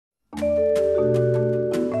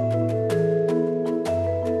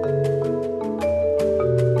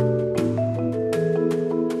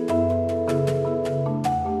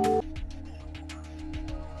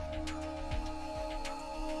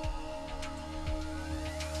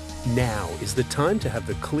Now is the time to have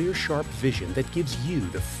the clear, sharp vision that gives you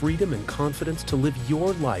the freedom and confidence to live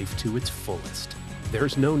your life to its fullest.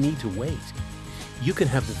 There's no need to wait. You can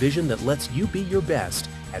have the vision that lets you be your best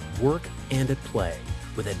at work and at play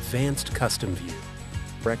with advanced CustomVue.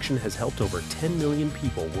 Correction has helped over 10 million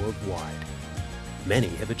people worldwide. Many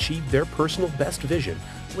have achieved their personal best vision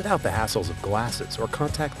without the hassles of glasses or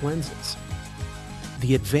contact lenses.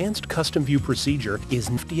 The advanced CustomVue procedure is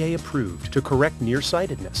FDA approved to correct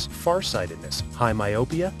nearsightedness, farsightedness, high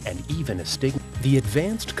myopia, and even astigmatism. The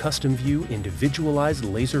advanced CustomVue individualized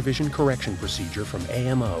laser vision correction procedure from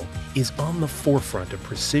AMO is on the forefront of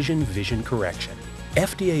precision vision correction.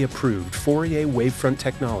 FDA approved Fourier wavefront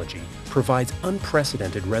technology provides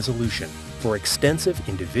unprecedented resolution for extensive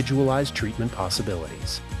individualized treatment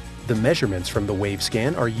possibilities. The measurements from the wave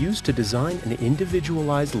scan are used to design an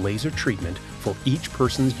individualized laser treatment for each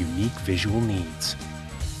person's unique visual needs.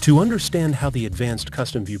 To understand how the advanced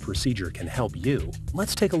CustomVue procedure can help you,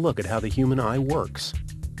 let's take a look at how the human eye works.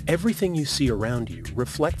 Everything you see around you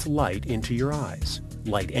reflects light into your eyes.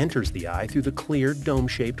 Light enters the eye through the clear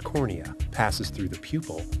dome-shaped cornea, passes through the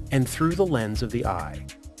pupil, and through the lens of the eye.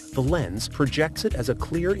 The lens projects it as a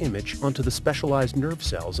clear image onto the specialized nerve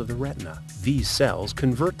cells of the retina. These cells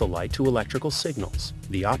convert the light to electrical signals.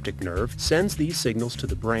 The optic nerve sends these signals to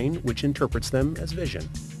the brain, which interprets them as vision.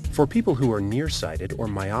 For people who are nearsighted or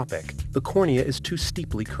myopic, the cornea is too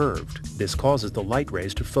steeply curved. This causes the light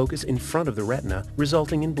rays to focus in front of the retina,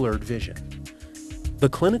 resulting in blurred vision. The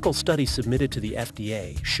clinical study submitted to the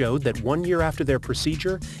FDA showed that 1 year after their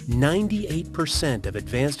procedure, 98% of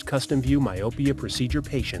advanced CustomVue myopia procedure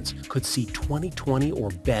patients could see 20/20 or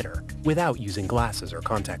better without using glasses or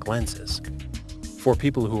contact lenses. For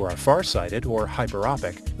people who are farsighted or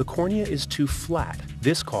hyperopic, the cornea is too flat.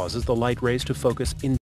 This causes the light rays to focus in